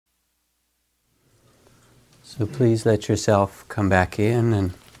So please let yourself come back in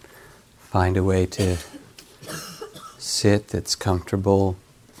and find a way to sit that's comfortable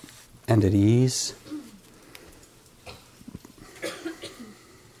and at ease.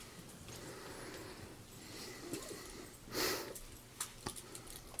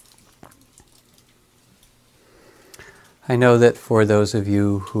 I know that for those of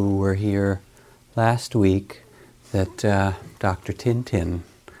you who were here last week, that Dr. Tintin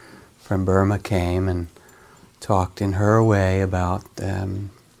from Burma came and talked in her way about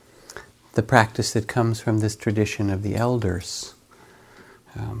the practice that comes from this tradition of the elders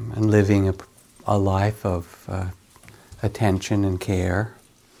and living a life of attention and care.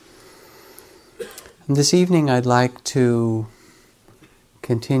 And this evening I'd like to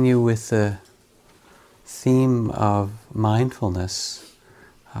continue with the theme of mindfulness.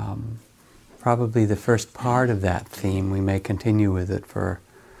 Probably the first part of that theme. We may continue with it for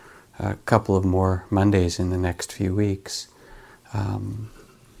a couple of more Mondays in the next few weeks.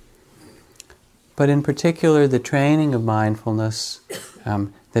 But in particular, the training of mindfulness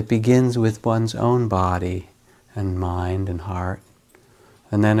that begins with one's own body and mind and heart.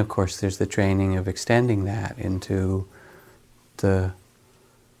 And then, of course, there's the training of extending that into the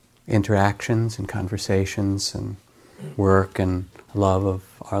interactions and conversations and work and love of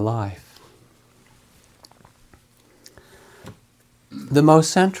our life. The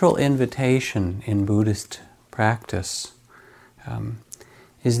most central invitation in Buddhist practice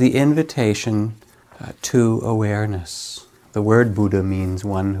is the invitation to awareness. The word Buddha means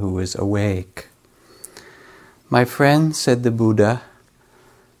one who is awake. My friend, said the Buddha,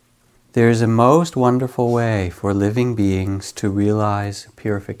 there is a most wonderful way for living beings to realize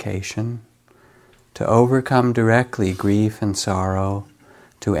purification, to overcome directly grief and sorrow,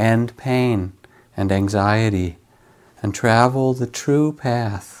 to end pain and anxiety, and travel the true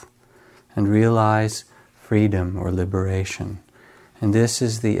path and realize freedom or liberation. And this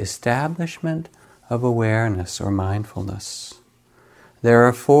is the establishment of awareness or mindfulness. There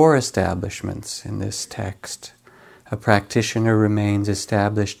are 4 establishments in this text. A practitioner remains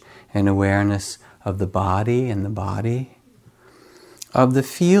established in awareness of the body in the body, of the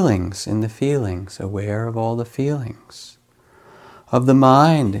feelings in the feelings, aware of all the feelings, of the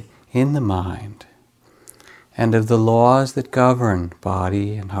mind in the mind, and of the laws that govern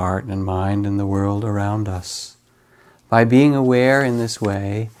body and heart and mind and the world around us. By being aware in this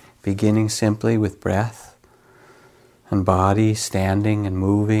way, beginning simply with breath and body standing and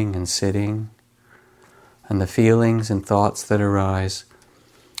moving and sitting, and the feelings and thoughts that arise,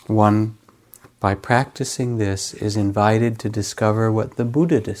 one, by practicing this, is invited to discover what the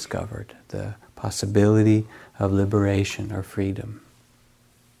Buddha discovered, the possibility of liberation or freedom.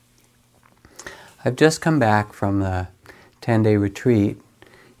 I've just come back from the 10-day retreat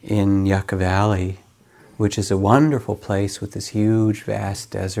in Yucca Valley, which is a wonderful place with this huge,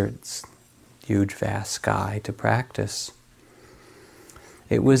 vast deserts, huge, vast sky to practice.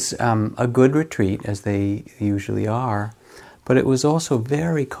 It was a good retreat, as they usually are, but it was also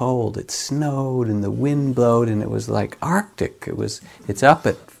very cold. It snowed and the wind blowed and it was like Arctic. It's up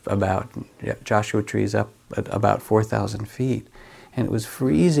at about, Joshua Tree is up at about 4,000 feet. And it was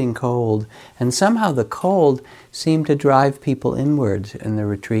freezing cold, and somehow the cold seemed to drive people inwards in the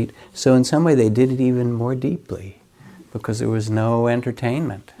retreat, so in some way they did it even more deeply, because there was no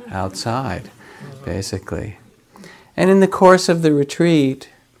entertainment outside, basically. And in the course of the retreat,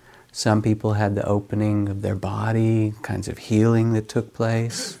 some people had the opening of their body, kinds of healing that took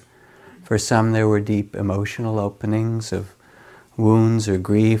place. For some there were deep emotional openings of wounds or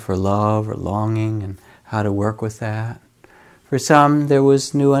grief or love or longing, and how to work with that. For some, there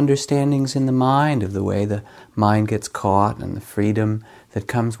was new understandings in the mind of the way the mind gets caught and the freedom that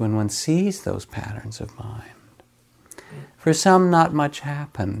comes when one sees those patterns of mind. For some, not much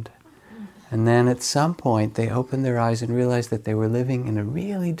happened. And then at some point, they opened their eyes and realized that they were living in a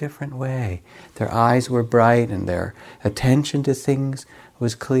really different way. Their eyes were bright and their attention to things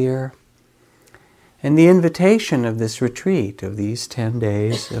was clear. And the invitation of this retreat, of these 10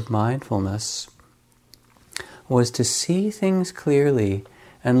 days of mindfulness, was to see things clearly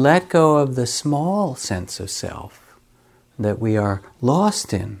and let go of the small sense of self that we are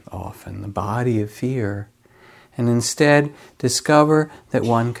lost in often, the body of fear, and instead discover that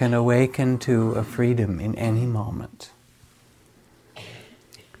one can awaken to a freedom in any moment.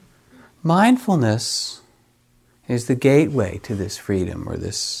 Mindfulness is the gateway to this freedom or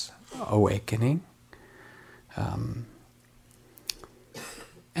this awakening.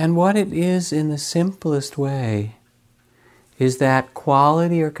 And what it is in the simplest way is that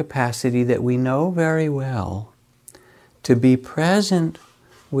quality or capacity that we know very well to be present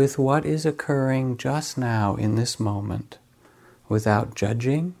with what is occurring just now in this moment, without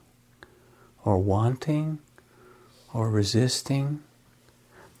judging or wanting or resisting,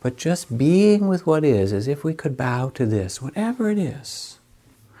 but just being with what is, as if we could bow to this, whatever it is.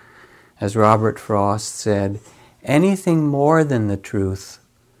 As Robert Frost said, anything more than the truth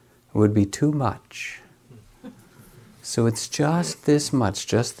would be too much. So it's just this much,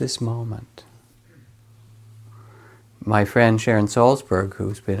 just this moment. My friend Sharon Salzberg,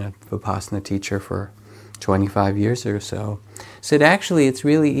 who's been a Vipassana teacher for 25 years or so, said actually it's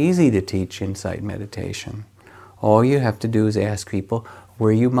really easy to teach insight meditation. All you have to do is ask people,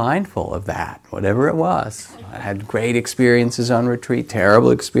 were you mindful of that, whatever it was? I had great experiences on retreat,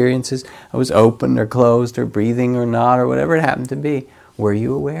 terrible experiences. I was open or closed or breathing or not or whatever it happened to be. Were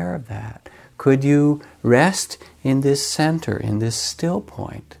you aware of that? Could you rest in this center, in this still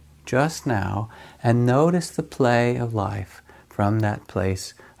point, just now, and notice the play of life from that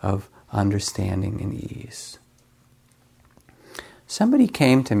place of understanding and ease? Somebody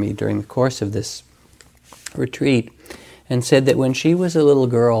came to me during the course of this retreat and said that when she was a little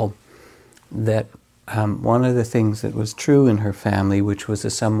girl, that one of the things that was true in her family, which was a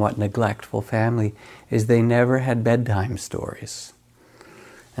somewhat neglectful family, is they never had bedtime stories.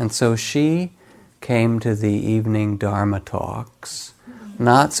 And so she came to the evening Dharma talks,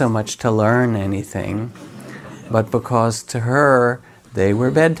 not so much to learn anything, but because to her they were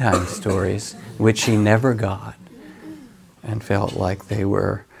bedtime stories, which she never got, and felt like they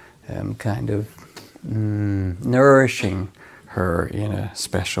were kind of nourishing her in a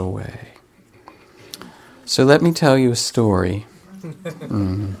special way. So let me tell you a story,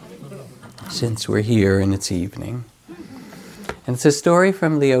 since we're here and it's evening. And it's a story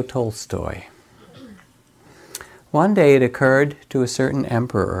from Leo Tolstoy. One day it occurred to a certain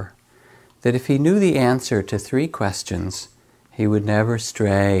emperor that if he knew the answer to 3 questions, he would never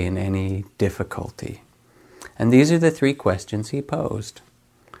stray in any difficulty. And these are the 3 questions he posed.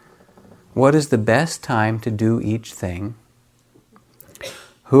 What is the best time to do each thing?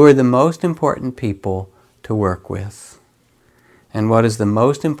 Who are the most important people to work with? And what is the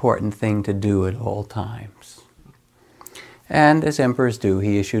most important thing to do at all times? And as emperors do,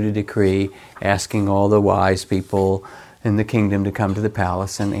 he issued a decree asking all the wise people in the kingdom to come to the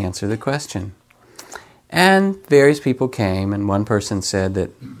palace and answer the question. And various people came, and one person said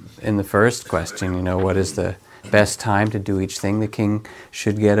that in the first question, what is the best time to do each thing? The king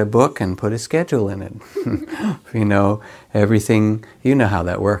should get a book and put a schedule in it. Everything, how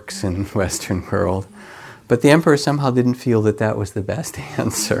that works in the Western world. But the emperor somehow didn't feel that that was the best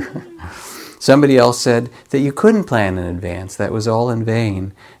answer. Somebody else said that you couldn't plan in advance, that was all in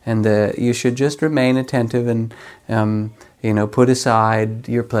vain, and that you should just remain attentive and put aside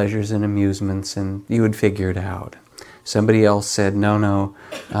your pleasures and amusements and you would figure it out. Somebody else said, no,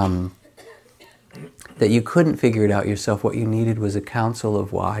 that you couldn't figure it out yourself. What you needed was a council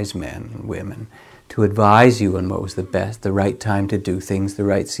of wise men and women to advise you on what was the right time to do things, the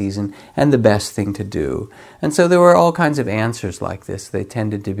right season, and the best thing to do. And so there were all kinds of answers like this. They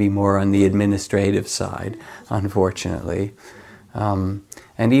tended to be more on the administrative side, unfortunately. And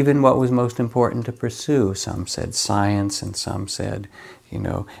even what was most important to pursue. Some said science, and some said,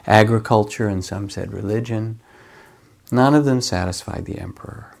 agriculture, and some said religion. None of them satisfied the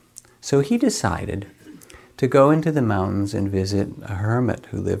emperor. So he decided to go into the mountains and visit a hermit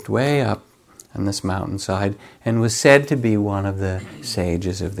who lived way up on this mountainside and was said to be one of the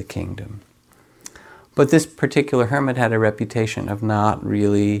sages of the kingdom. But this particular hermit had a reputation of not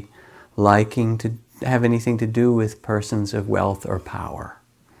really liking to have anything to do with persons of wealth or power.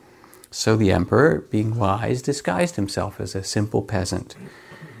 So the emperor, being wise, disguised himself as a simple peasant,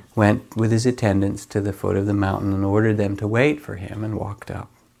 went with his attendants to the foot of the mountain and ordered them to wait for him and walked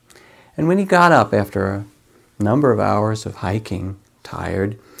up. And when he got up after a number of hours of hiking,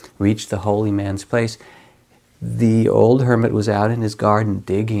 tired, reached the holy man's place, the old hermit was out in his garden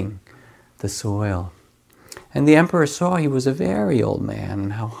digging the soil. And the emperor saw he was a very old man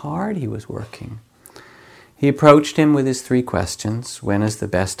and how hard he was working. He approached him with his 3 questions. When is the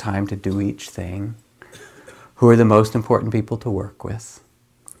best time to do each thing? Who are the most important people to work with?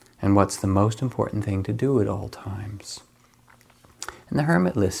 And what's the most important thing to do at all times? And the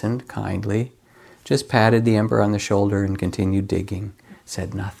hermit listened kindly, just patted the emperor on the shoulder and continued digging,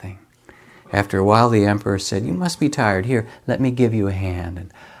 said nothing. After a while the emperor said, "You must be tired. Here, let me give you a hand."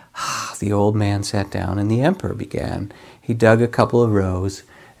 And the old man sat down and the emperor began. He dug a couple of rows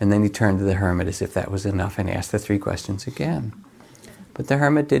and then he turned to the hermit as if that was enough and asked the 3 questions again. But the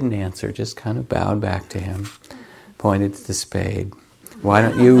hermit didn't answer, just kind of bowed back to him, pointed to the spade. "Why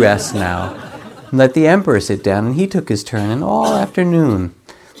don't you rest now?" And let the emperor sit down, and he took his turn, and all afternoon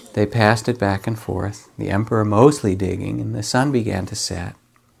They passed it back and forth, the emperor mostly digging, and the sun began to set.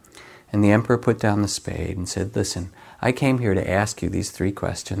 And the emperor put down the spade and said, "Listen, I came here to ask you these 3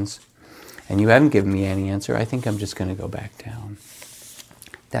 questions, and you haven't given me any answer. I think I'm just going to go back down."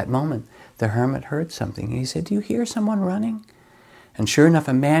 That moment, the hermit heard something. He said, "Do you hear someone running?" And sure enough,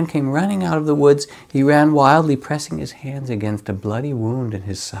 a man came running out of the woods. He ran wildly, pressing his hands against a bloody wound in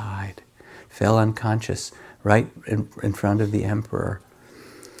his side. Fell unconscious right in front of the emperor.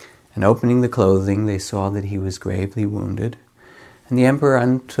 And opening the clothing, they saw that he was gravely wounded. And the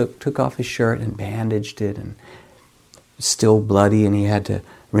emperor took off his shirt and bandaged it, and still bloody, and he had to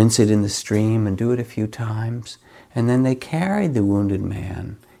rinse it in the stream and do it a few times. And then they carried the wounded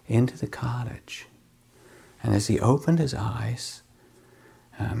man into the cottage. And as he opened his eyes,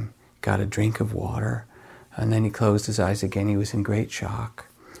 got a drink of water, and then he closed his eyes again, he was in great shock.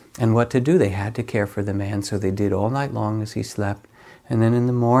 And what to do? They had to care for the man, so they did all night long as he slept. And then in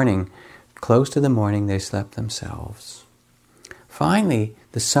the morning, close to the morning, they slept themselves. Finally,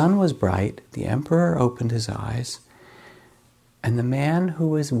 the sun was bright, the emperor opened his eyes, and the man who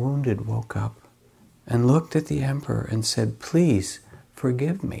was wounded woke up and looked at the emperor and said, "Please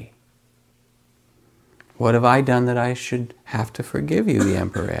forgive me." "What have I done that I should have to forgive you?" the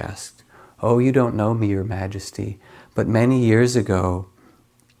emperor asked. "Oh, you don't know me, your majesty, but many years ago,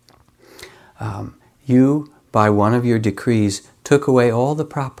 you, by one of your decrees, took away all the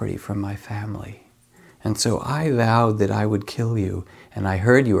property from my family. And so I vowed that I would kill you, and I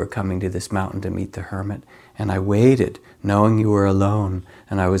heard you were coming to this mountain to meet the hermit, and I waited, knowing you were alone,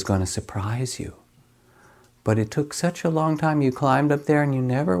 and I was going to surprise you. But it took such a long time. You climbed up there and you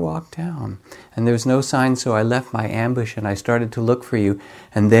never walked down. And there was no sign, so I left my ambush and I started to look for you.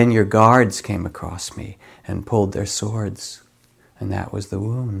 And then your guards came across me and pulled their swords. And that was the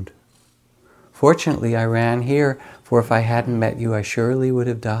wound. Fortunately, I ran here, for if I hadn't met you, I surely would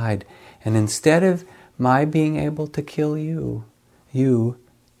have died. And instead of my being able to kill you, you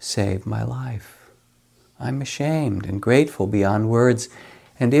saved my life. I'm ashamed and grateful beyond words.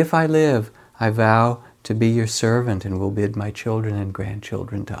 And if I live, I vow to be your servant and will bid my children and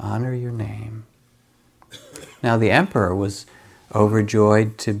grandchildren to honor your name." Now the emperor was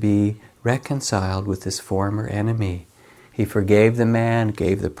overjoyed to be reconciled with his former enemy. He forgave the man,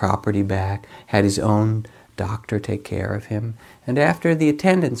 gave the property back, had his own doctor take care of him, and after the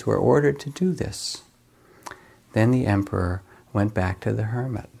attendants were ordered to do this, then the emperor went back to the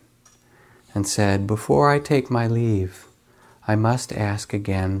hermit and said, "Before I take my leave, I must ask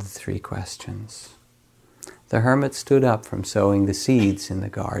again the 3 questions." The hermit stood up from sowing the seeds in the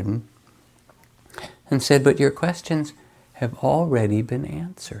garden and said, "But your questions have already been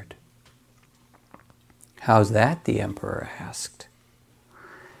answered." "How's that?" the emperor asked.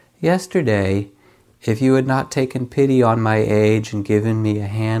 "Yesterday, if you had not taken pity on my age and given me a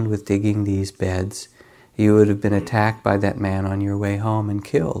hand with digging these beds, you would have been attacked by that man on your way home and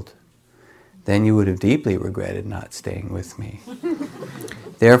killed. Then you would have deeply regretted not staying with me.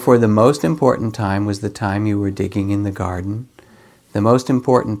 Therefore, the most important time was the time you were digging in the garden. The most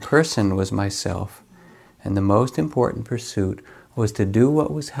important person was myself, and the most important pursuit was to do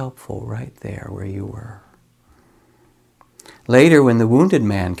what was helpful right there where you were. Later, when the wounded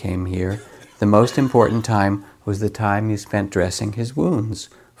man came here, the most important time was the time you spent dressing his wounds,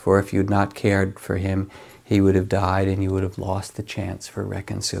 for if you'd not cared for him, he would have died and you would have lost the chance for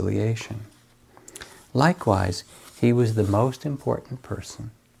reconciliation. Likewise, he was the most important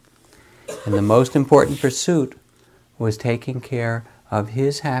person. And the most important pursuit was taking care of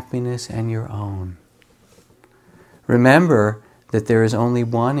his happiness and your own. Remember that there is only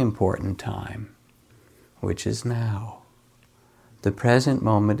one important time, which is now. The present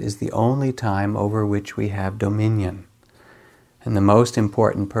moment is the only time over which we have dominion. And the most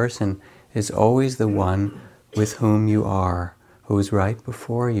important person is always the one with whom you are, who is right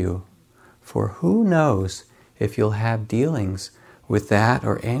before you. For who knows if you'll have dealings with that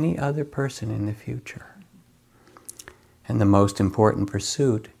or any other person in the future. And the most important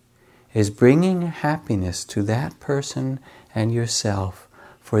pursuit is bringing happiness to that person and yourself,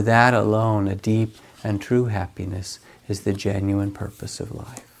 for that alone, a deep and true happiness, is the genuine purpose of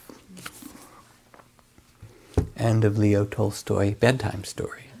life. End of Leo Tolstoy bedtime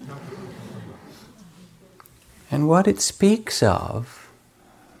story. And what it speaks of,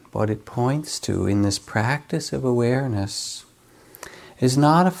 what it points to in this practice of awareness, is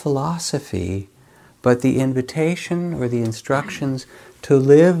not a philosophy, but the invitation or the instructions to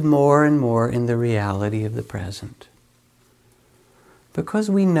live more and more in the reality of the present. Because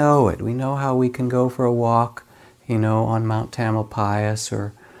we know it. We know how we can go for a walk, on Mount Tamalpais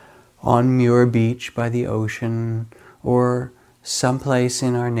or on Muir Beach by the ocean, or someplace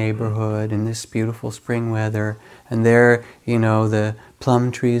in our neighborhood in this beautiful spring weather, and there, the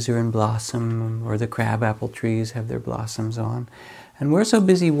plum trees are in blossom, or the crabapple trees have their blossoms on. And we're so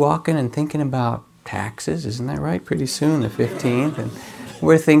busy walking and thinking about taxes, isn't that right? Pretty soon, the 15th. And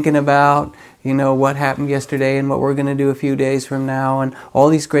we're thinking about, what happened yesterday and what we're going to do a few days from now, and all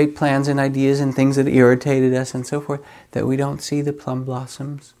these great plans and ideas and things that irritated us and so forth, that we don't see the plum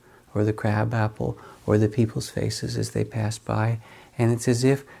blossoms or the crabapple or the people's faces as they pass by. And it's as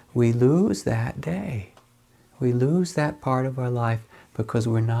if we lose that day. We lose that part of our life because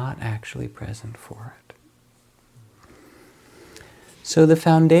we're not actually present for it. So the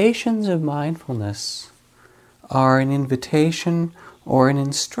foundations of mindfulness are an invitation or an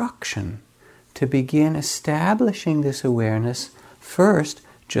instruction to begin establishing this awareness first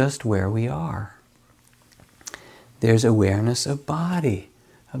just where we are. There's awareness of body,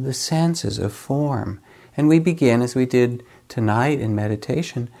 of the senses, of form. And we begin, as we did tonight in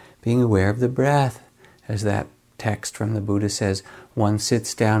meditation, being aware of the breath. As that text from the Buddha says, one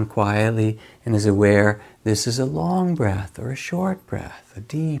sits down quietly and is aware this is a long breath or a short breath, a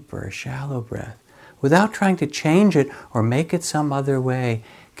deep or a shallow breath. Without trying to change it or make it some other way,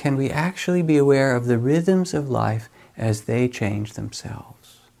 can we actually be aware of the rhythms of life as they change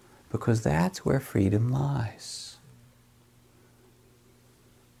themselves? Because that's where freedom lies.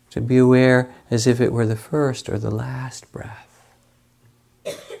 To be aware as if it were the first or the last breath.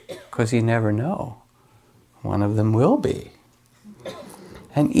 Because you never know. One of them will be.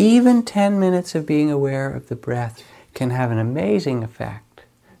 And even 10 minutes of being aware of the breath can have an amazing effect.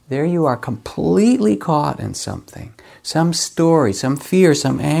 There you are, completely caught in something. Some story, some fear,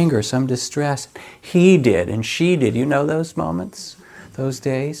 some anger, some distress. He did and she did. You know those moments, those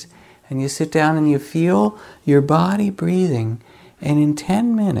days? And you sit down and you feel your body breathing. And in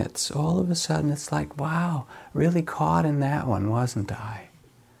 10 minutes, all of a sudden it's like, wow, really caught in that one, wasn't I?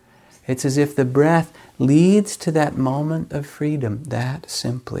 It's as if the breath leads to that moment of freedom that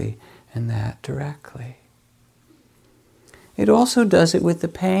simply and that directly. It also does it with the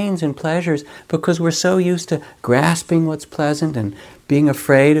pains and pleasures because we're so used to grasping what's pleasant and being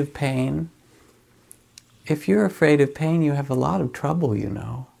afraid of pain. If you're afraid of pain, you have a lot of trouble,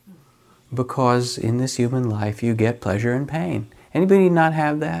 because in this human life you get pleasure and pain. Anybody not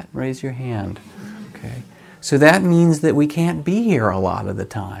have that? Raise your hand. Okay. So that means that we can't be here a lot of the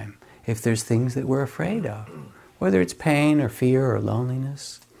time if there's things that we're afraid of, whether it's pain or fear or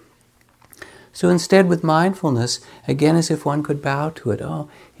loneliness. So instead with mindfulness, again as if one could bow to it,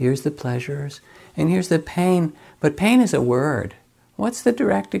 here's the pleasures and here's the pain. But pain is a word. What's the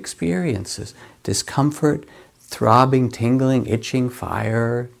direct experiences? Discomfort, throbbing, tingling, itching,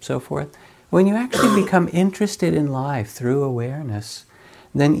 fire, so forth. When you actually become interested in life through awareness,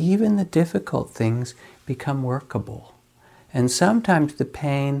 then even the difficult things become workable. And sometimes the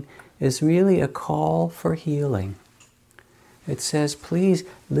pain is really a call for healing. It says, please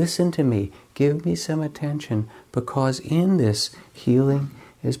listen to me, give me some attention, because in this healing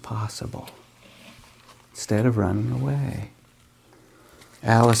is possible, instead of running away.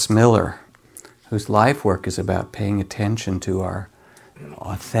 Alice Miller, whose life work is about paying attention to our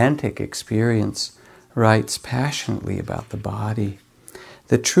authentic experience, writes passionately about the body.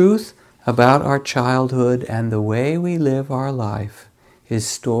 The truth about our childhood and the way we live our life is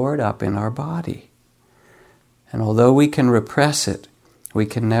stored up in our body. And although we can repress it, we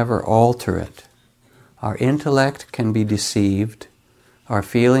can never alter it. Our intellect can be deceived, our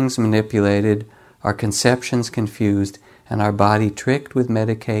feelings manipulated, our conceptions confused, and our body tricked with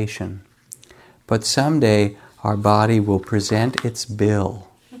medication. But someday our body will present its bill,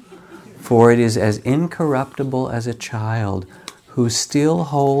 for it is as incorruptible as a child who, still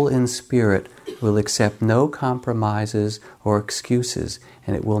whole in spirit, will accept no compromises or excuses,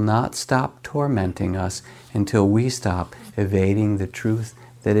 and it will not stop tormenting us until we stop evading the truth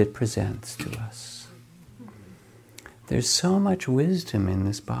that it presents to us. There's so much wisdom in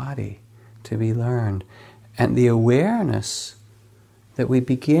this body to be learned, and the awareness that we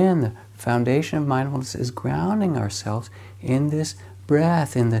begin, the foundation of mindfulness, is grounding ourselves in this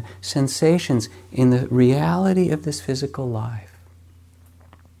breath, in the sensations, in the reality of this physical life.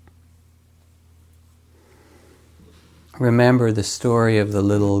 Remember the story of the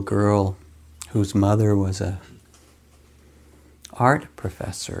little girl whose mother was an art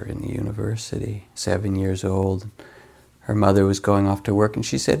professor in the university, 7 years old. Her mother was going off to work and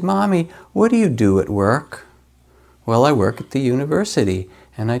she said, "Mommy, what do you do at work?" "Well, I work at the university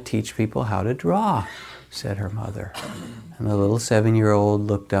and I teach people how to draw," said her mother. And the little 7-year-old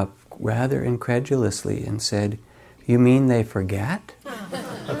looked up rather incredulously and said, "You mean they forget?"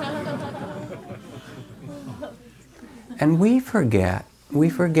 And we forget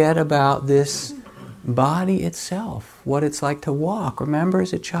about this body itself, what it's like to walk. Remember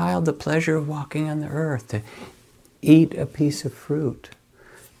as a child the pleasure of walking on the earth, to eat a piece of fruit,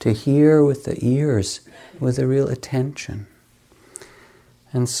 to hear with the ears, with a real attention.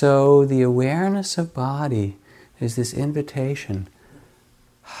 And so the awareness of body is this invitation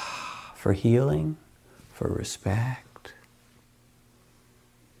for healing, for respect,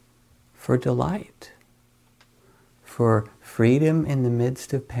 for delight, for freedom in the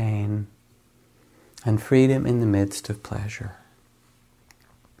midst of pain, and freedom in the midst of pleasure.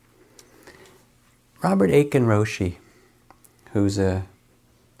 Robert Aiken Roshi, who's a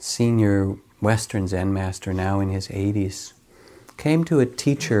senior Western Zen master now in his 80s, came to a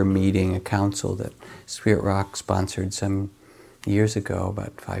teacher meeting, a council that Spirit Rock sponsored some years ago,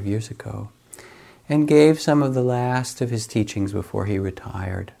 about 5 years ago, and gave some of the last of his teachings before he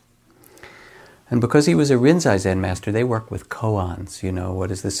retired. And because he was a Rinzai Zen master, they work with koans, what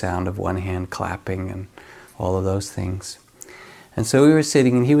is the sound of one hand clapping and all of those things. And so we were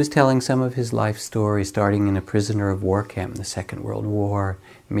sitting, and he was telling some of his life story, starting in a prisoner of war camp in the Second World War,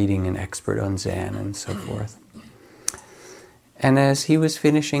 meeting an expert on Zen and so forth. And as he was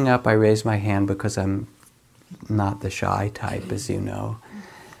finishing up, I raised my hand because I'm not the shy type, as you know.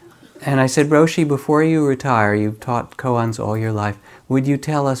 And I said, Roshi, before you retire, you've taught koans all your life, would you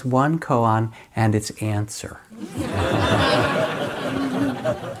tell us one koan and its answer?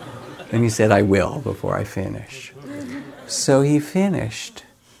 And he said, I will, before I finish. So he finished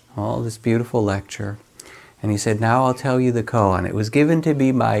all this beautiful lecture, and he said, now I'll tell you the koan. It was given to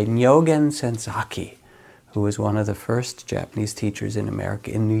me by Nyogen Sensaki, who was one of the first Japanese teachers in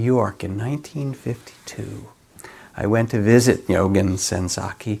America, in New York in 1952. I went to visit Nyogen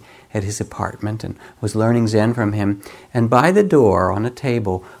Sensaki at his apartment and was learning Zen from him. And by the door, on a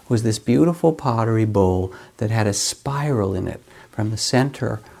table, was this beautiful pottery bowl that had a spiral in it from the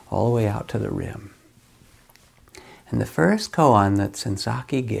center all the way out to the rim. And the first koan that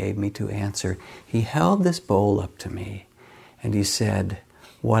Sensaki gave me to answer, he held this bowl up to me and he said,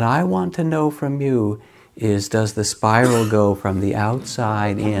 what I want to know from you is, does the spiral go from the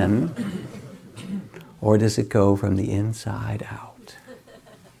outside in, or does it go from the inside out?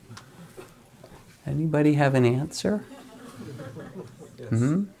 Anybody have an answer?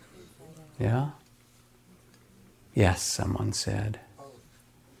 Yeah? Yes, someone said.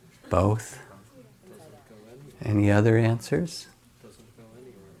 Both? Any other answers?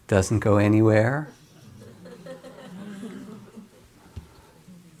 Doesn't go anywhere.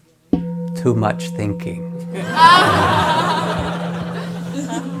 Too much thinking.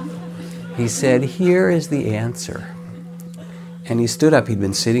 He said, here is the answer. And he stood up. He'd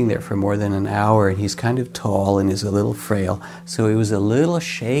been sitting there for more than an hour, and he's kind of tall and he's a little frail. So he was a little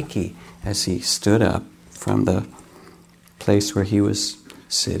shaky as he stood up from the place where he was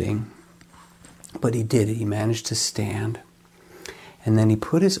sitting. But he did it. He managed to stand. And then he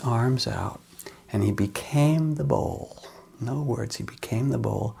put his arms out, and he became the bowl. No words, he became the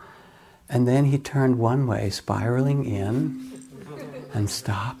bowl. And then he turned one way, spiraling in, and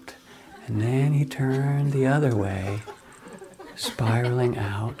stopped. And then he turned the other way, spiraling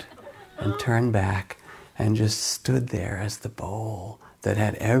out, and turned back, and just stood there as the bowl that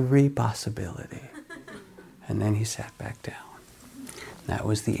had every possibility. And then he sat back down. That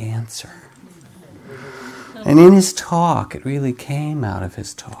was the answer. And in his talk, it really came out of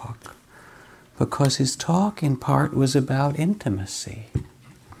his talk, because his talk in part was about intimacy.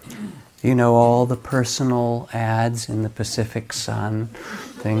 All the personal ads in the Pacific Sun,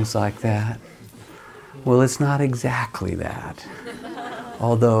 things like that. Well, it's not exactly that,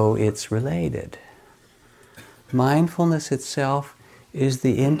 although it's related. Mindfulness itself is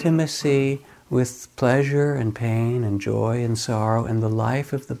the intimacy with pleasure and pain and joy and sorrow and the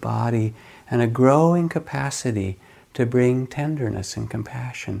life of the body, and a growing capacity to bring tenderness and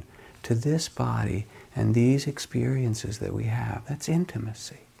compassion to this body and these experiences that we have. That's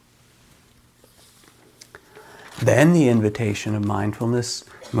intimacy. Then the invitation of mindfulness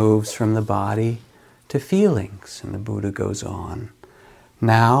moves from the body to feelings, and the Buddha goes on.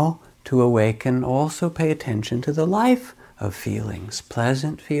 Now, to awaken, also pay attention to the life of feelings,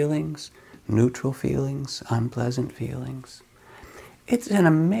 pleasant feelings, neutral feelings, unpleasant feelings. It's an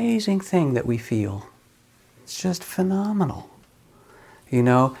amazing thing that we feel. It's just phenomenal.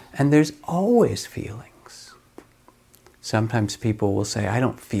 And there's always feelings. Sometimes people will say, I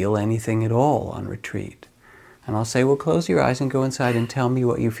don't feel anything at all on retreat. And I'll say, well, close your eyes and go inside and tell me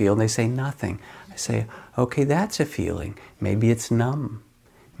what you feel. And they say, nothing. I say, okay, that's a feeling. Maybe it's numb.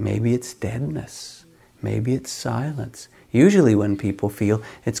 Maybe it's deadness. Maybe it's silence. Usually when people feel,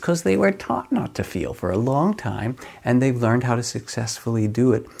 it's because they were taught not to feel for a long time and they've learned how to successfully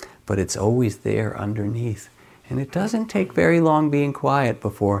do it, but it's always there underneath. And it doesn't take very long being quiet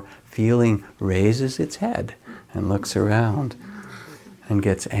before feeling raises its head and looks around and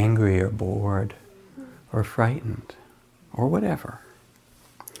gets angry or bored or frightened or whatever.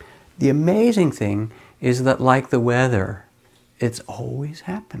 The amazing thing is that, like the weather, it's always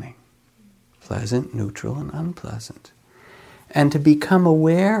happening. Pleasant, neutral, and unpleasant. And to become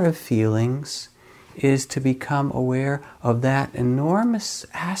aware of feelings is to become aware of that enormous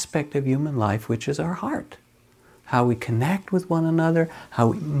aspect of human life, which is our heart. How we connect with one another, how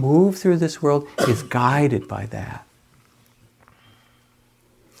we move through this world is guided by that.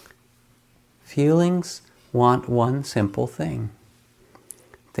 Feelings want one simple thing.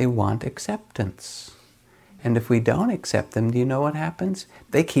 They want acceptance. And if we don't accept them, do you know what happens?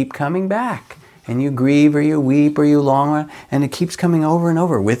 They keep coming back. And you grieve or you weep or you long, and it keeps coming over and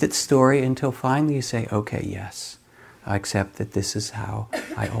over with its story until finally you say, okay, yes, I accept that this is how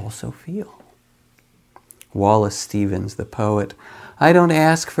I also feel. Wallace Stevens, the poet, I don't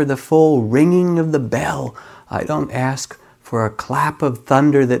ask for the full ringing of the bell. I don't ask for a clap of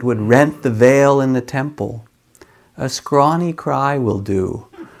thunder that would rent the veil in the temple. A scrawny cry will do,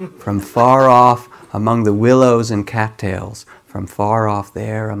 from far off among the willows and cattails, from far off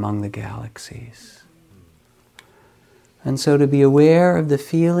there among the galaxies. And so to be aware of the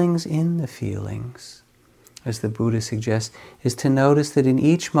feelings in the feelings, as the Buddha suggests, is to notice that in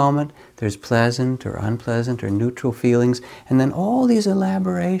each moment there's pleasant or unpleasant or neutral feelings, and then all these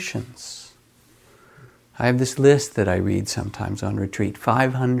elaborations. I have this list that I read sometimes on retreat,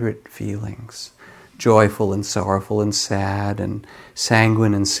 500 feelings. Joyful and sorrowful and sad and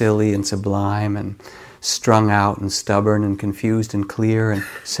sanguine and silly and sublime and strung out and stubborn and confused and clear and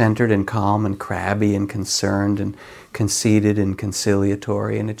centered and calm and crabby and concerned and conceited and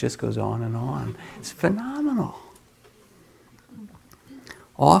conciliatory, and it just goes on and on. It's phenomenal.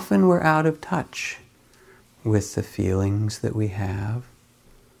 Often we're out of touch with the feelings that we have.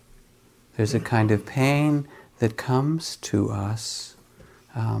 There's a kind of pain that comes to us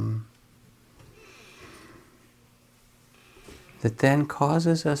that then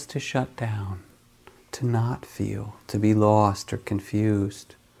causes us to shut down, to not feel, to be lost or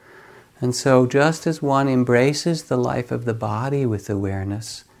confused. And so just as one embraces the life of the body with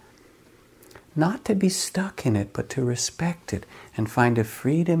awareness, not to be stuck in it, but to respect it and find a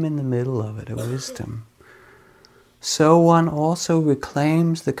freedom in the middle of it, a wisdom, so one also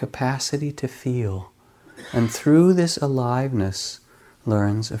reclaims the capacity to feel, and through this aliveness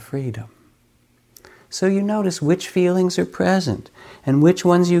learns a freedom. So you notice which feelings are present, and which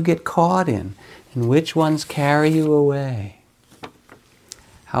ones you get caught in, and which ones carry you away.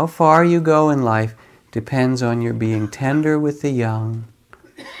 How far you go in life depends on your being tender with the young,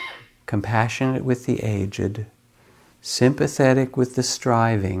 compassionate with the aged, sympathetic with the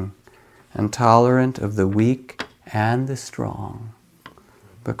striving, and tolerant of the weak and the strong.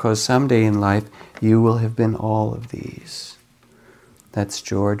 Because someday in life you will have been all of these. That's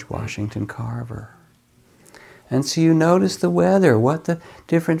George Washington Carver. And so you notice the weather, what the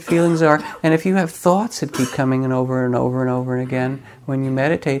different feelings are. And if you have thoughts that keep coming in over and over and over and again when you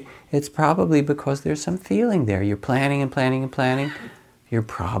meditate, it's probably because there's some feeling there. You're planning and planning and planning. You're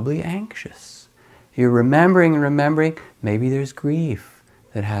probably anxious. You're remembering and remembering. Maybe there's grief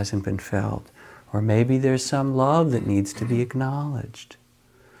that hasn't been felt. Or maybe there's some love that needs to be acknowledged.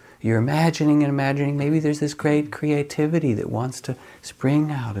 You're imagining and imagining. Maybe there's this great creativity that wants to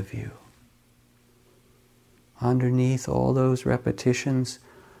spring out of you. Underneath all those repetitions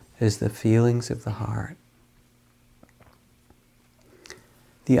is the feelings of the heart.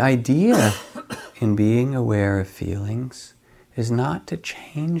 The idea in being aware of feelings is not to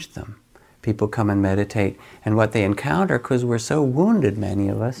change them. People come and meditate, and what they encounter, because we're so wounded, many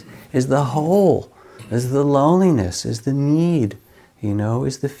of us, is the hole, is the loneliness, is the need,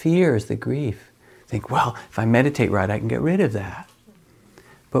 is the fear, is the grief. Think, well, if I meditate right, I can get rid of that.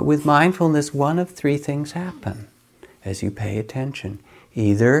 But with mindfulness, one of three things happen as you pay attention.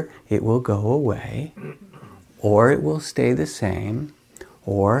 Either it will go away, or it will stay the same,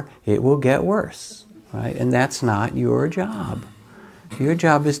 or it will get worse, right? And that's not your job. Your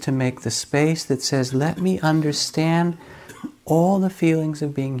job is to make the space that says, let me understand all the feelings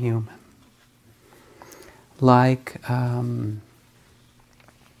of being human. Like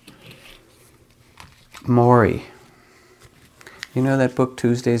Maury. You know that book,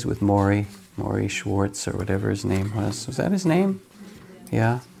 Tuesdays with Maury? Maury Schwartz, or whatever his name was. Was that his name?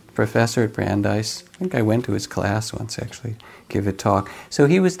 Yeah. professor at Brandeis. I think I went to his class once, actually, give a talk. So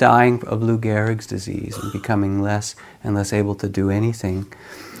he was dying of Lou Gehrig's disease and becoming less and less able to do anything.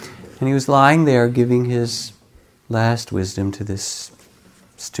 And he was lying there giving his last wisdom to this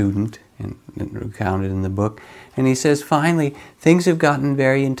student, and recounted in the book. And he says, finally, things have gotten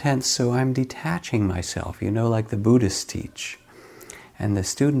very intense, so I'm detaching myself, like the Buddhists teach. And the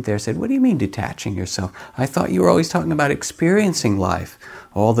student there said, what do you mean detaching yourself? I thought you were always talking about experiencing life,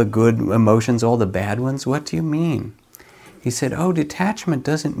 all the good emotions, all the bad ones. What do you mean? He said, detachment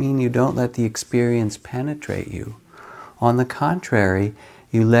doesn't mean you don't let the experience penetrate you. On the contrary,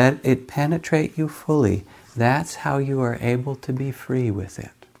 you let it penetrate you fully. That's how you are able to be free with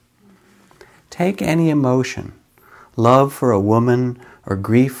it. Take any emotion, love for a woman, or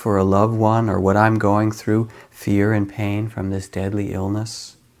grief for a loved one, or what I'm going through, fear and pain from this deadly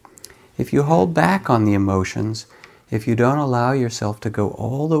illness. If you hold back on the emotions, if you don't allow yourself to go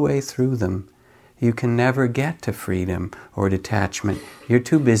all the way through them, you can never get to freedom or detachment. You're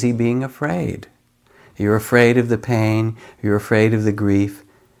too busy being afraid. You're afraid of the pain, you're afraid of the grief,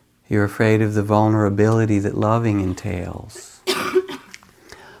 you're afraid of the vulnerability that loving entails.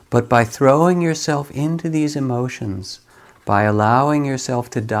 But by throwing yourself into these emotions, by allowing yourself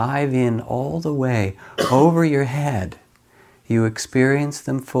to dive in all the way over your head, you experience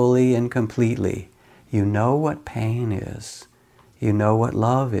them fully and completely. You know what pain is. You know what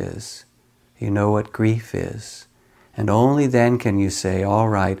love is. You know what grief is. And only then can you say, all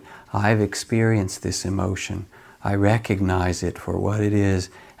right, I've experienced this emotion. I recognize it for what it is,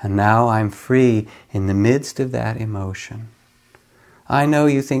 and now I'm free in the midst of that emotion. I know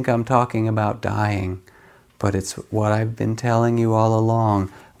you think I'm talking about dying, but it's what I've been telling you all along.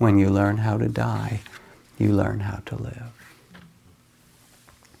 When you learn how to die, you learn how to live.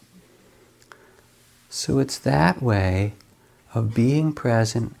 So it's that way of being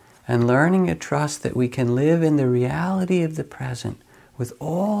present and learning to trust that we can live in the reality of the present with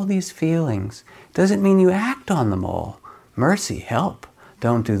all these feelings. Doesn't mean you act on them all. Mercy, help.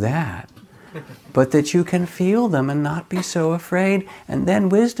 Don't do that. But that you can feel them and not be so afraid. And then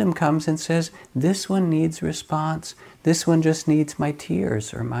wisdom comes and says, this one needs response. This one just needs my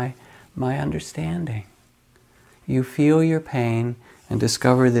tears or my understanding. You feel your pain and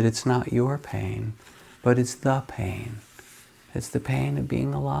discover that it's not your pain, but it's the pain. It's the pain of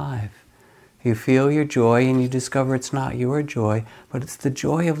being alive. You feel your joy and you discover it's not your joy, but it's the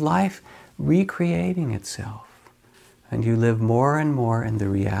joy of life recreating itself. And you live more and more in the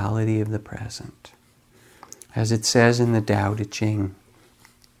reality of the present. As it says in the Tao Te Ching,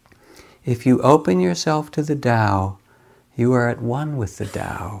 if you open yourself to the Tao, you are at one with the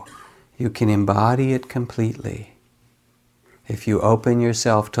Tao. You can embody it completely. If you open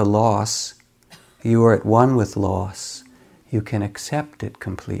yourself to loss, you are at one with loss. You can accept it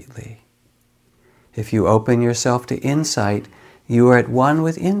completely. If you open yourself to insight, you are at one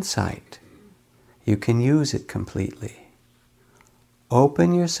with insight. You can use it completely.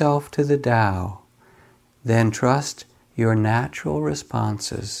 Open yourself to the Tao, then trust your natural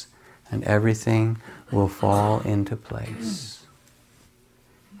responses, and everything will fall into place.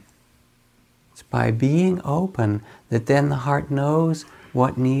 It's by being open that then the heart knows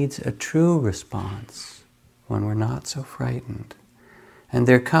what needs a true response when we're not so frightened. And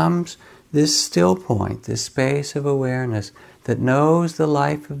there comes this still point, this space of awareness that knows the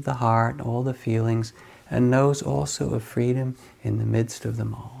life of the heart, all the feelings, and knows also of freedom in the midst of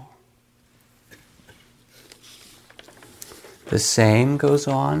them all. The same goes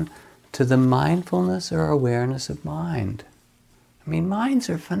on to the mindfulness or awareness of mind. I mean, minds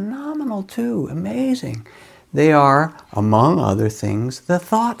are phenomenal too, amazing. They are, among other things, the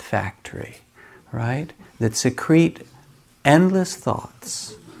thought factory, right? That secrete endless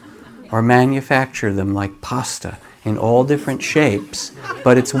thoughts or manufacture them like pasta in all different shapes,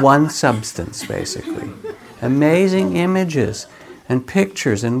 but it's one substance, basically. Amazing images and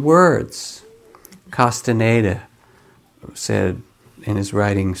pictures and words. Castaneda said in his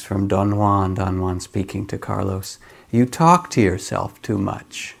writings from Don Juan speaking to Carlos, you talk to yourself too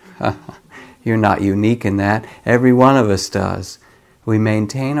much. You're not unique in that. Every one of us does. We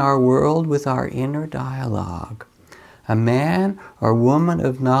maintain our world with our inner dialogue. A man or woman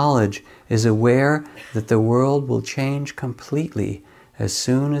of knowledge is aware that the world will change completely as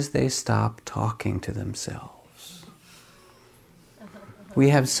soon as they stop talking to themselves. We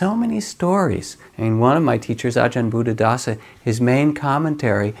have so many stories. I mean, one of my teachers, Ajahn Buddhadasa, his main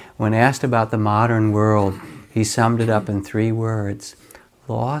commentary, when asked about the modern world, he summed it up in 3 words: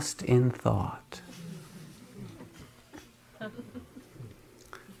 lost in thought.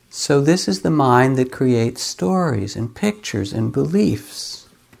 So this is the mind that creates stories and pictures and beliefs.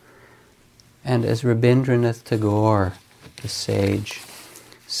 And as Rabindranath Tagore, the sage,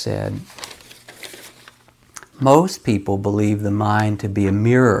 said, most people believe the mind to be a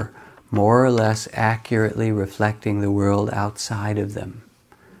mirror, more or less accurately reflecting the world outside of them,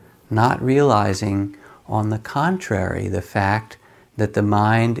 not realizing, on the contrary, the fact that the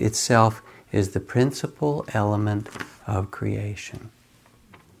mind itself is the principal element of creation.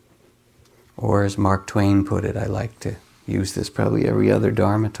 Or as Mark Twain put it, I like to use this probably every other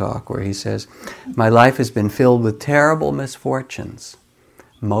Dharma talk, where he says, my life has been filled with terrible misfortunes,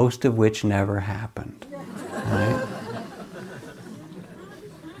 most of which never happened. Right?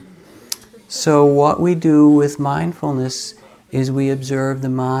 So what we do with mindfulness is we observe the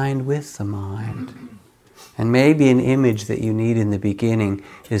mind with the mind. And maybe an image that you need in the beginning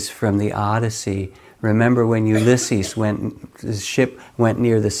is from the Odyssey. Remember when Ulysses his ship went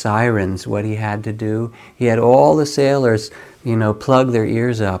near the Sirens, what he had to do? He had all the sailors, plug their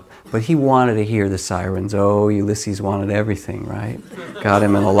ears up, but he wanted to hear the sirens. Oh, Ulysses wanted everything, right? Got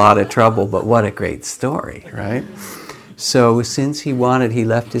him in a lot of trouble, but what a great story, right? So since he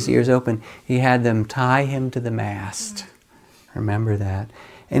left his ears open, he had them tie him to the mast. Remember that.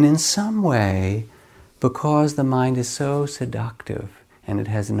 And in some way, because the mind is so seductive, and it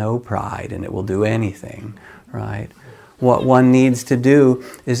has no pride, and it will do anything, right? What one needs to do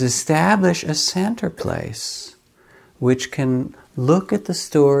is establish a center place which can look at the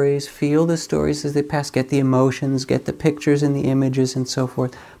stories, feel the stories as they pass, get the emotions, get the pictures and the images and so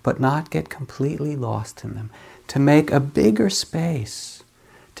forth, but not get completely lost in them. To make a bigger space,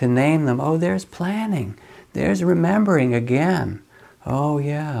 to name them. Oh, there's planning. There's remembering again. Oh,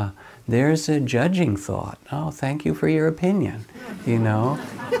 yeah. There's a judging thought. Oh, thank you for your opinion.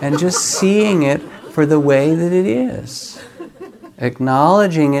 And just seeing it for the way that it is.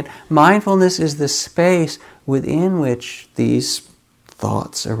 Acknowledging it. Mindfulness is the space within which these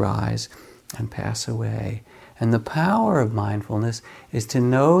thoughts arise and pass away. And the power of mindfulness is to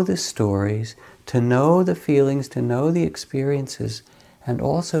know the stories, to know the feelings, to know the experiences, and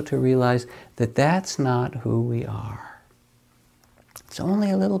also to realize that that's not who we are. It's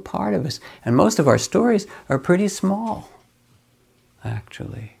only a little part of us. And most of our stories are pretty small,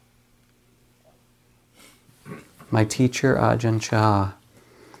 actually. My teacher, Ajahn Chah,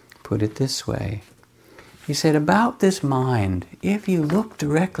 put it this way. He said, about this mind, if you look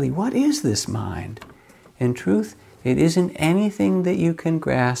directly, what is this mind? In truth, it isn't anything that you can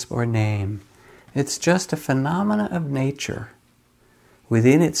grasp or name. It's just a phenomena of nature.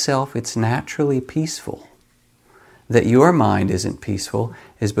 Within itself, it's naturally peaceful. That your mind isn't peaceful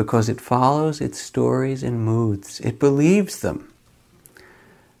is because it follows its stories and moods. It believes them.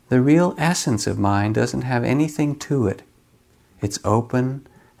 The real essence of mind doesn't have anything to it. It's open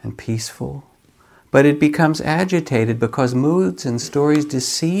and peaceful, but it becomes agitated because moods and stories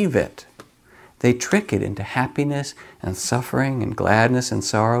deceive it. They trick it into happiness and suffering and gladness and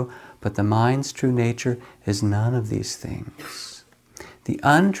sorrow, but the mind's true nature is none of these things. The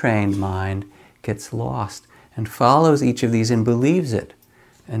untrained mind gets lost and follows each of these and believes it,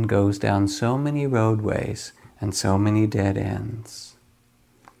 and goes down so many roadways and so many dead ends.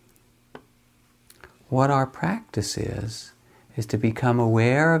 What our practice is to become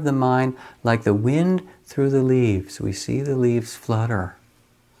aware of the mind like the wind through the leaves. We see the leaves flutter,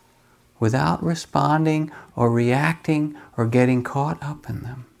 without responding or reacting or getting caught up in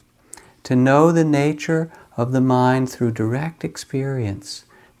them. To know the nature of the mind through direct experience,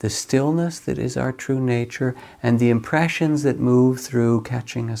 the stillness that is our true nature, and the impressions that move through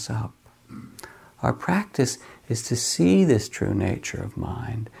catching us up. Our practice is to see this true nature of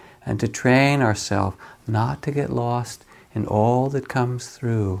mind and to train ourselves not to get lost in all that comes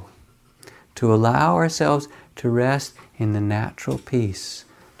through, to allow ourselves to rest in the natural peace.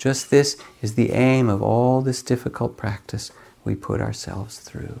 Just this is the aim of all this difficult practice we put ourselves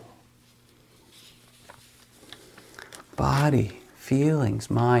through. Body, feelings,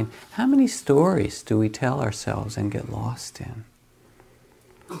 mind. How many stories do we tell ourselves and get lost in?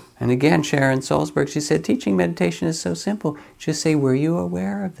 And again, Sharon Salzberg, she said, teaching meditation is so simple. Just say, were you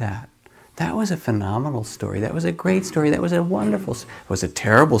aware of that? That was a phenomenal story. That was a great story. That was a wonderful story. It was a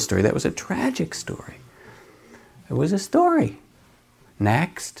terrible story. That was a tragic story. It was a story.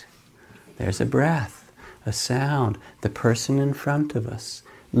 Next, there's a breath, a sound, the person in front of us,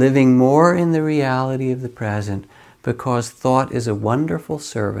 living more in the reality of the present, because thought is a wonderful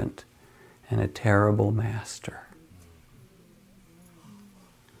servant and a terrible master.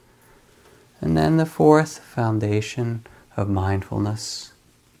 And then the fourth foundation of mindfulness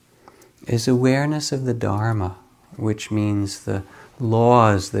is awareness of the Dharma, which means the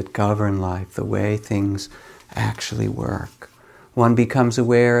laws that govern life, the way things actually work. one becomes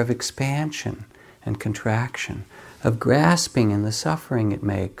aware of expansion and contraction, of grasping and the suffering it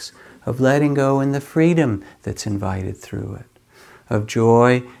makes, of letting go and the freedom that's invited through it, of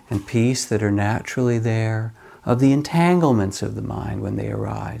joy and peace that are naturally there, of the entanglements of the mind when they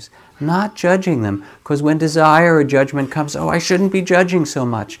arise, not judging them, because when desire or judgment comes, I shouldn't be judging so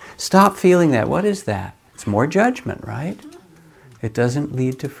much. Stop feeling that. What is that? It's more judgment, right? It doesn't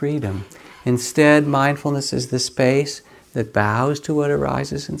lead to freedom. Instead, mindfulness is the space that bows to what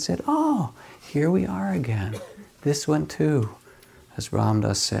arises and said, here we are again. This one too, as Ram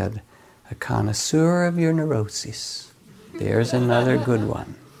Dass said, a connoisseur of your neuroses. There's another good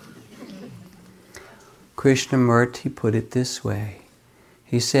one. Krishnamurti put it this way.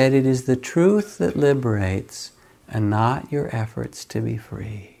 He said, it is the truth that liberates and not your efforts to be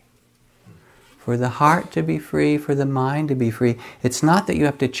free. For the heart to be free, for the mind to be free, it's not that you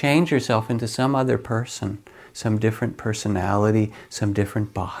have to change yourself into some other person, some different personality, some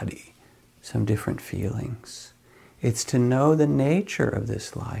different body, some different feelings. It's to know the nature of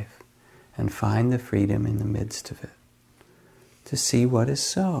this life and find the freedom in the midst of it, to see what is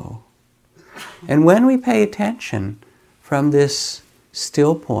so. And when we pay attention from this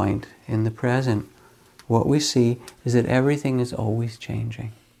still point in the present, what we see is that everything is always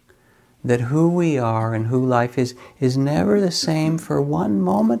changing. That who we are and who life is never the same for one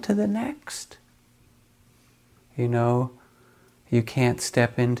moment to the next. You can't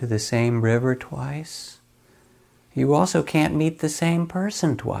step into the same river twice. You also can't meet the same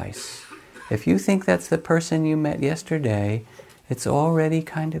person twice. If you think that's the person you met yesterday, it's already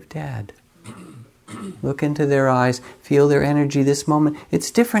kind of dead. Look into their eyes, feel their energy this moment.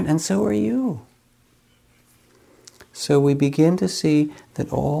 It's different, and so are you. So we begin to see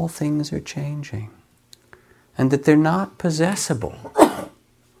that all things are changing and that they're not possessible.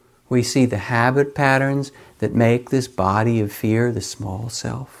 We see the habit patterns that make this body of fear the small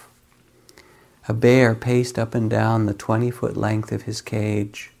self. A bear paced up and down the 20-foot length of his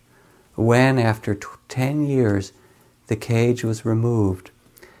cage. When, after 10 years, the cage was removed,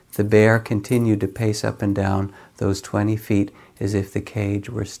 the bear continued to pace up and down those 20 feet as if the cage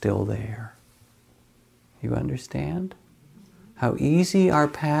were still there. You understand? How easy our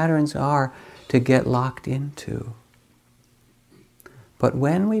patterns are to get locked into. But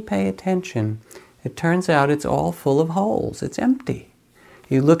when we pay attention, it turns out it's all full of holes. It's empty.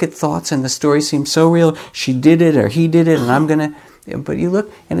 You look at thoughts and the story seems so real. She did it or he did it and I'm going to... But you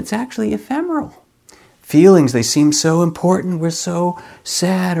look and it's actually ephemeral. Feelings, they seem so important. We're so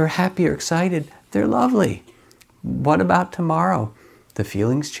sad or happy or excited. They're lovely. What about tomorrow? The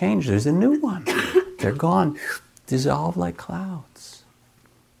feelings change. There's a new one. They're gone. Dissolve like clouds.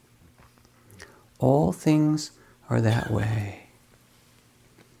 All things are that way.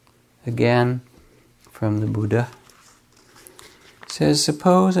 Again, from the Buddha, it says,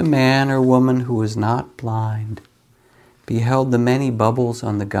 suppose a man or woman who was not blind beheld the many bubbles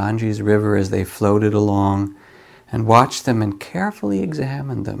on the Ganges River as they floated along and watched them and carefully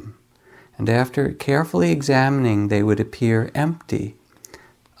examined them. And after carefully examining, they would appear empty,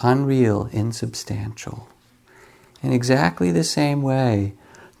 unreal, insubstantial. In exactly the same way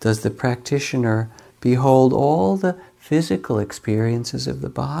does the practitioner behold all the physical experiences of the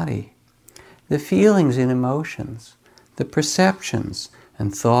body, the feelings and emotions, the perceptions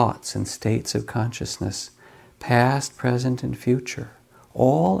and thoughts and states of consciousness, past, present, and future,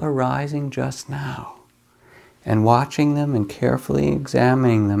 all arising just now, and watching them and carefully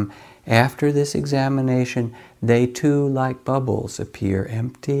examining them. After this examination, they too, like bubbles, appear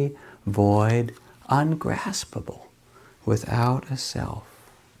empty, void, ungraspable, without a self.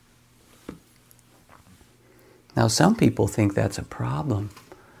 Now, some people think that's a problem,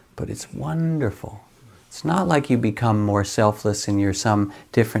 but it's wonderful. It's not like you become more selfless and you're some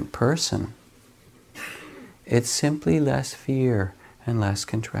different person. It's simply less fear and less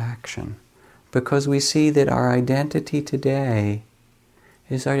contraction, because we see that our identity today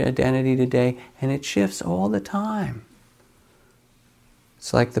is our identity today, and it shifts all the time.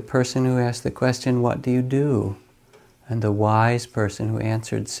 It's like the person who asked the question, what do you do? And the wise person who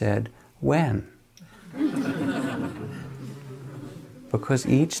answered said, when? Because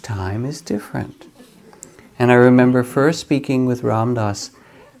each time is different. And I remember first speaking with Ram Dass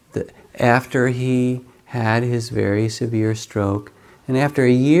after he had his very severe stroke, and after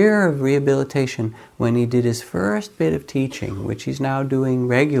a year of rehabilitation, when he did his first bit of teaching, which he's now doing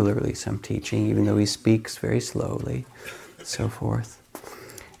regularly, some teaching, even though he speaks very slowly, so forth.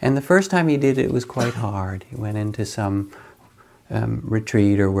 And the first time he did it, it was quite hard. He went into some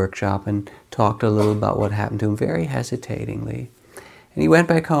retreat or workshop and talked a little about what happened to him, very hesitatingly. And he went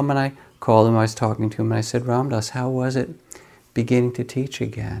back home, and I called him, I was talking to him, and I said, Ram Dass, how was it beginning to teach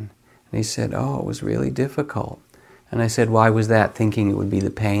again. And he said, oh, it was really difficult. And I said, why was that? Thinking it would be the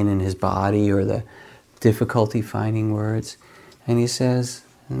pain in his body or the difficulty finding words. And he says,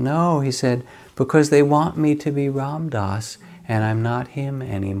 no, he said, because they want me to be Ram Dass and I'm not him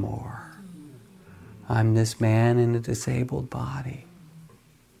anymore. I'm this man in a disabled body.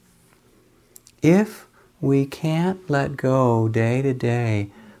 If we can't let go day to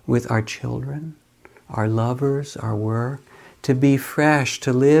day with our children, our lovers, our work, to be fresh,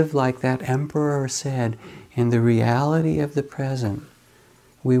 to live like that emperor said, in the reality of the present,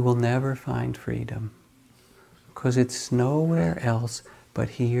 we will never find freedom. Because it's nowhere else but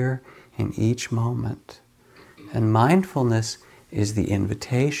here in each moment. And mindfulness is the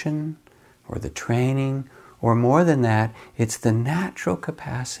invitation, or the training, or more than that, it's the natural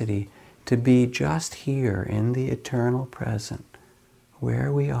capacity to be just here in the eternal present,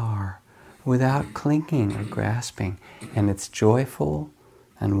 where we are, without clinging or grasping. And it's joyful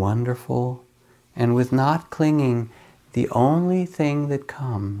and wonderful. And with not clinging, the only thing that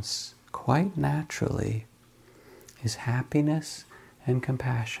comes quite naturally is happiness and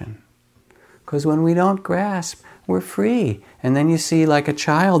compassion. Because when we don't grasp, we're free. And then you see like a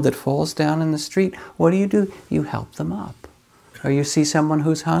child that falls down in the street. What do? You help them up. Or you see someone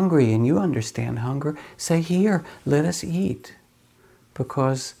who's hungry and you understand hunger. Say, here, let us eat.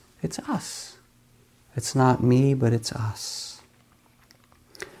 Because it's us. It's not me, but it's us.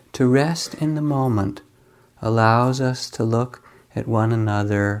 To rest in the moment allows us to look at one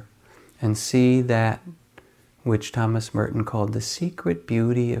another and see that which Thomas Merton called the secret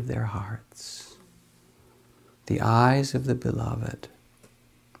beauty of their hearts, the eyes of the beloved.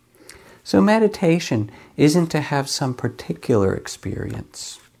 So meditation isn't to have some particular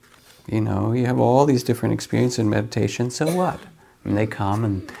experience. You know, you have all these different experiences in meditation, so what? And they come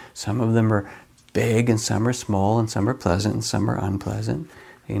and some of them are big and some are small and some are pleasant and some are unpleasant.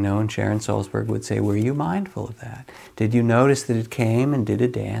 You know, and Sharon Salzberg would say, were you mindful of that? Did you notice that it came and did a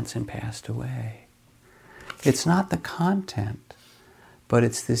dance and passed away? It's not the content, but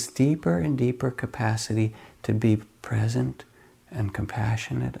it's this deeper and deeper capacity to be present and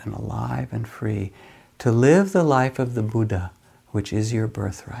compassionate and alive and free, to live the life of the Buddha, which is your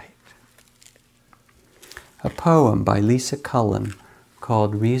birthright. A poem by Lisa Cullen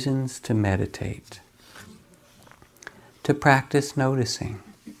called Reasons to Meditate. To practice noticing,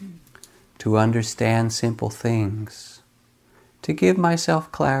 to understand simple things, to give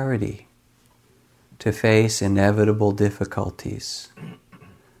myself clarity, to face inevitable difficulties,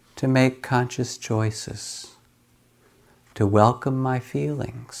 to make conscious choices, to welcome my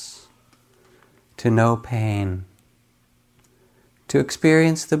feelings, to know pain, to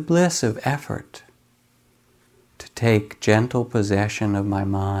experience the bliss of effort, to take gentle possession of my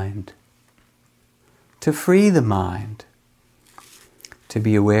mind, to free the mind, to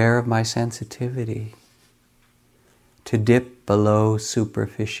be aware of my sensitivity, to dip below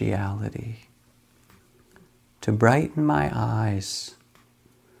superficiality, to brighten my eyes,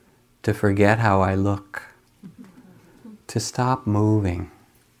 to forget how I look, to stop moving,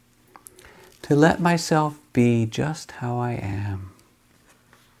 to let myself be just how I am,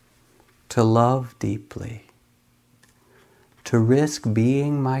 to love deeply, to risk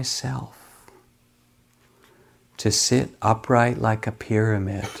being myself, to sit upright like a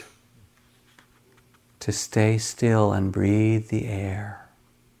pyramid, to stay still and breathe the air,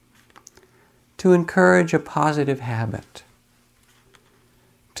 to encourage a positive habit,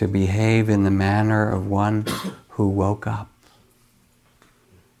 to behave in the manner of one who woke up,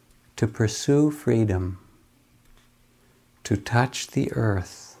 to pursue freedom, to touch the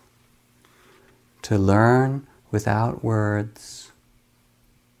earth, to learn without words,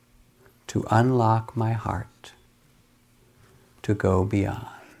 to unlock my heart, to go beyond.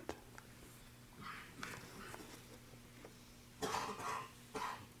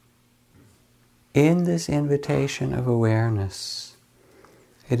 In this invitation of awareness,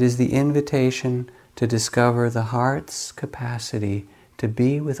 it is the invitation to discover the heart's capacity to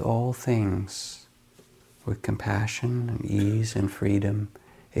be with all things, with compassion and ease and freedom.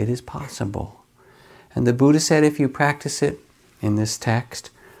 It is possible. And the Buddha said if you practice it in this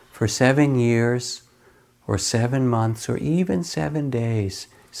text for 7 years, or 7 months, or even 7 days,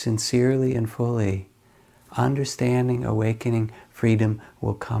 sincerely and fully, understanding, awakening, freedom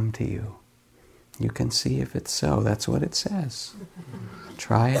will come to you. You can see if it's so. That's what it says.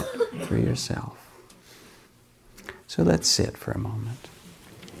 Try it for yourself. So let's sit for a moment.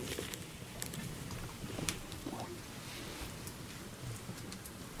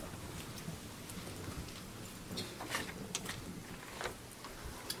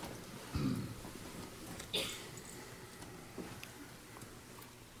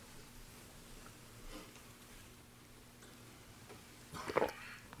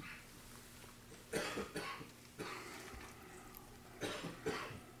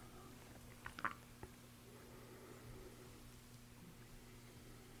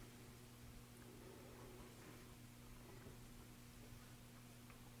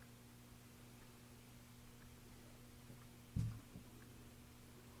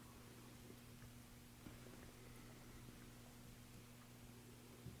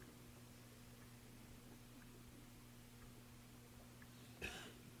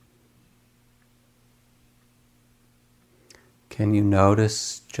 Can you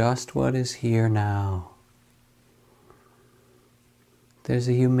notice just what is here now? There's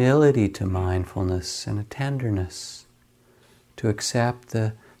a humility to mindfulness and a tenderness to accept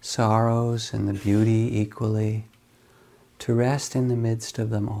the sorrows and the beauty equally, to rest in the midst of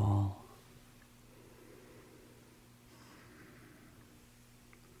them all.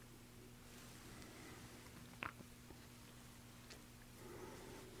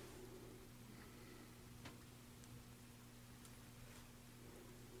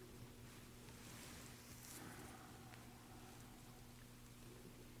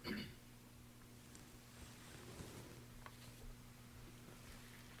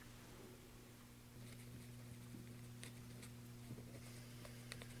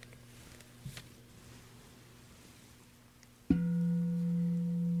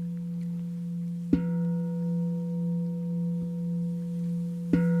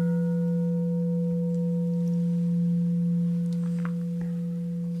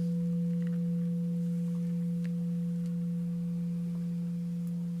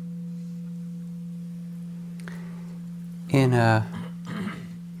 In a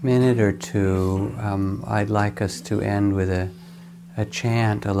minute or two, I'd like us to end with a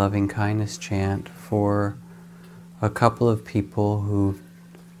chant, a loving kindness chant for a couple of people who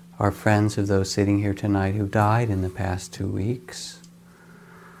are friends of those sitting here tonight who died in the past 2 weeks.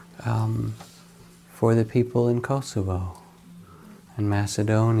 For the people in Kosovo and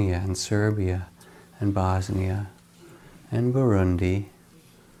Macedonia and Serbia and Bosnia and Burundi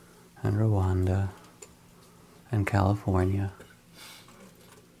and Rwanda and California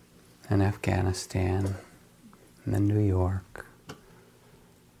and Afghanistan and then New York,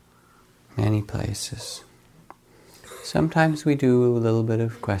 many places. Sometimes we do a little bit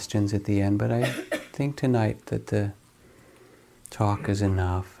of questions at the end, but I think tonight that the talk is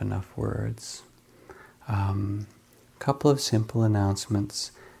enough words. Couple of simple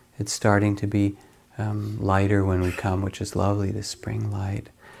announcements. It's starting to be lighter when we come, which is lovely, the spring light.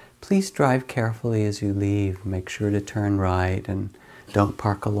 Please drive carefully as you leave. Make sure to turn right and don't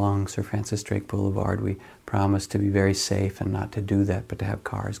park along Sir Francis Drake Boulevard. We promise to be very safe and not to do that, but to have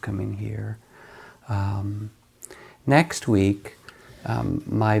cars coming here. Next week,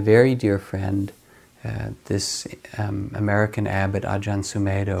 my very dear friend, this American abbot Ajahn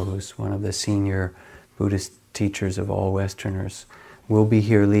Sumedho, who's one of the senior Buddhist teachers of all Westerners, will be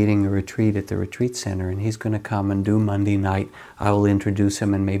here leading a retreat at the retreat center, and he's going to come and do Monday night. I will introduce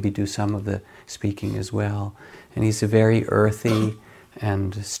him and maybe do some of the speaking as well. And he's a very earthy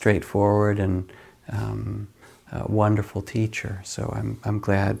and straightforward and wonderful teacher. So I'm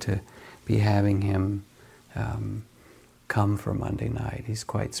glad to be having him come for Monday night. He's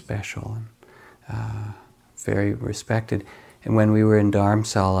quite special and very respected. And when we were in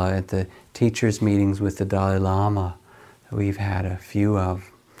Dharamsala at the teachers' meetings with the Dalai Lama, we've had a few of.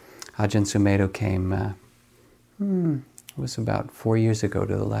 Ajahn Sumedho came, it was about 4 years ago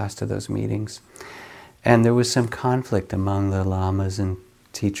to the last of those meetings. And there was some conflict among the lamas and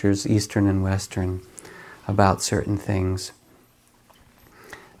teachers, Eastern and Western, about certain things.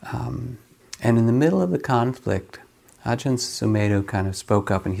 And in the middle of the conflict, Ajahn Sumedho kind of spoke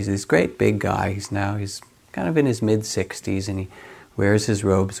up, and he's this great big guy. He's kind of in his mid-60s, and he wears his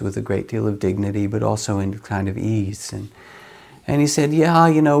robes with a great deal of dignity, but also in kind of ease. And he said,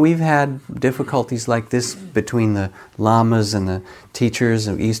 yeah, we've had difficulties like this between the lamas and the teachers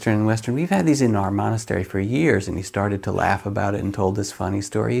of Eastern and Western. We've had these in our monastery for years. And he started to laugh about it and told this funny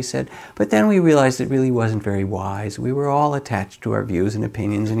story. He said, but then we realized it really wasn't very wise. We were all attached to our views and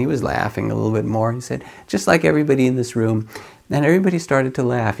opinions. And he was laughing a little bit more. He said, just like everybody in this room. And everybody started to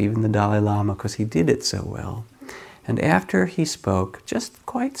laugh, even the Dalai Lama, because he did it so well. And after he spoke, just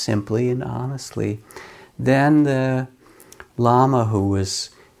quite simply and honestly, then the Lama, who was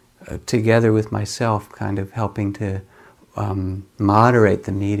together with myself kind of helping to moderate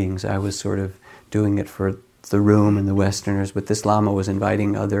the meetings, I was sort of doing it for the room and the Westerners, but this Lama was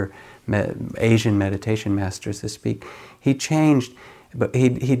inviting other Asian meditation masters to speak. He changed, but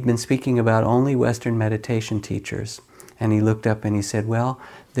he'd been speaking about only Western meditation teachers. And he looked up and he said, well,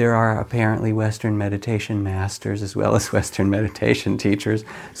 there are apparently Western meditation masters as well as Western meditation teachers,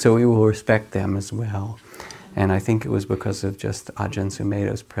 so we will respect them as well. And I think it was because of just Ajahn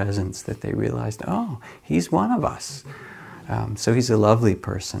Sumedho's presence that they realized, oh, he's one of us. So he's a lovely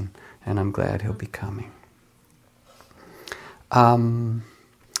person, and I'm glad he'll be coming.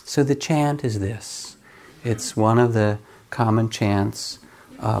 So the chant is this. It's one of the common chants,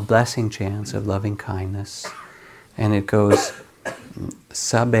 blessing chants of loving kindness. And it goes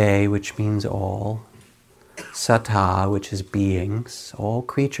Sabbe, which means all, Sattva, which is beings, all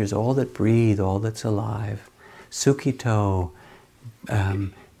creatures, all that breathe, all that's alive, Sukhito,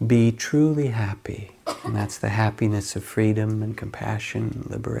 be truly happy. And that's the happiness of freedom and compassion and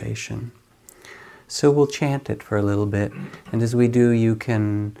liberation. So we'll chant it for a little bit. And as we do, you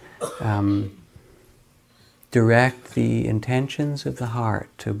can direct the intentions of the heart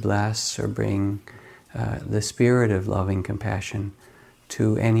to bless or bring the spirit of loving compassion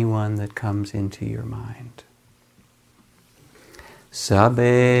to anyone that comes into your mind.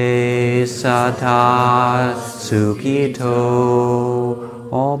 Sabbe sata sukhito,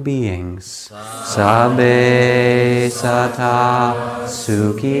 all beings. Sabbe sata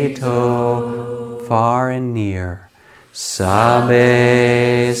sukhito, far and near.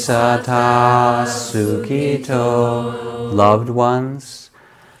 Sabbe sata sukhito, loved ones.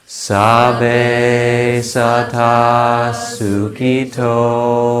 Sabbe sata sukhito,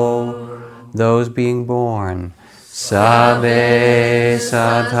 those being born. Sabbe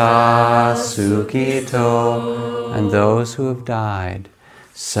sata sukhito, and those who have died.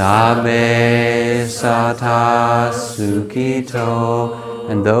 Sabbe sata sukhito,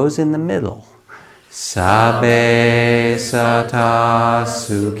 and those in the middle. Sabbe sata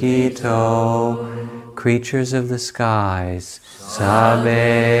sukhito, creatures of the skies.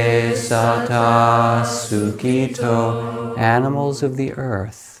 Sabbe sata sukhito, animals of the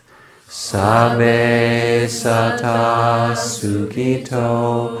earth. Sabbe sata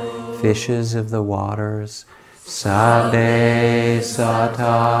sukhito, fishes of the waters. Sabbe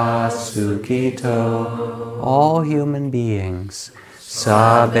sata sukhito, all human beings.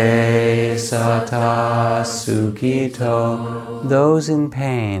 Sabbe sata sukhito, those in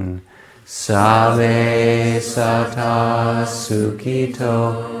pain. Sabbe sata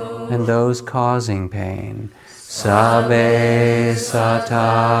sukhito, and those causing pain. Sabbe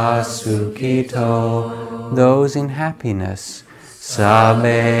sata sukhito, those in happiness.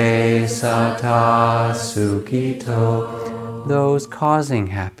 Sabbe sata sukhito, those causing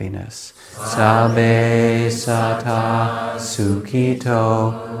happiness. Sabbe sata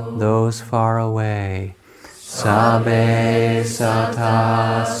sukhito, those far away. Sabbe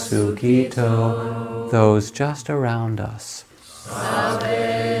sata sukhito, those just around us.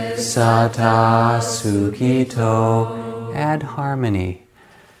 Sabbe sata sukhito, add harmony.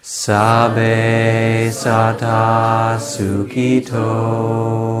 Sabbe sata sukhito.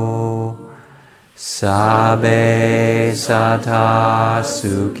 Sabbe sata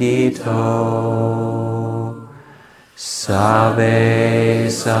sukhito. Sabbe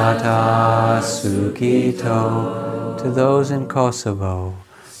sata sukhito, to those in Kosovo.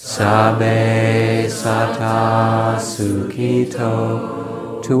 Sabbe sata sukhito,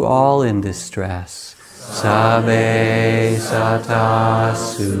 to all in distress. Sabbe sata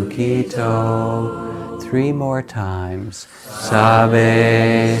sukhito, 3 more times.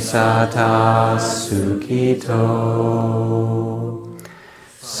 Sabbe sata sukhito.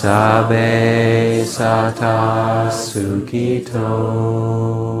 Sabbe sata sukhito.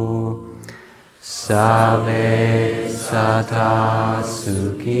 Sabbe sata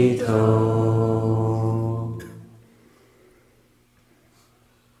sukhito.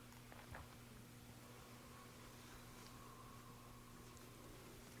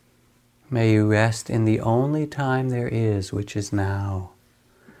 May you rest in the only time there is, which is now,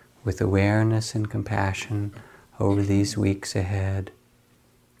 with awareness and compassion over these weeks ahead.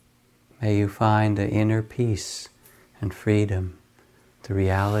 May you find an inner peace and freedom, the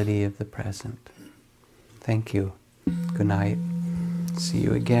reality of the present. Thank you. Good night. See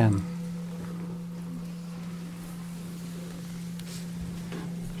you again.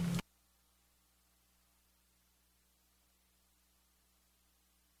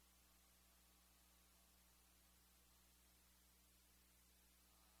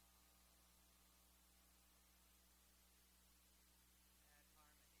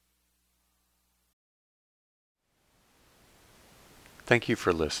 Thank you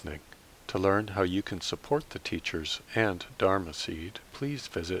for listening. To learn how you can support the teachers and Dharma Seed, please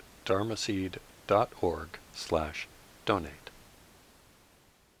visit dharmaseed.org/donate.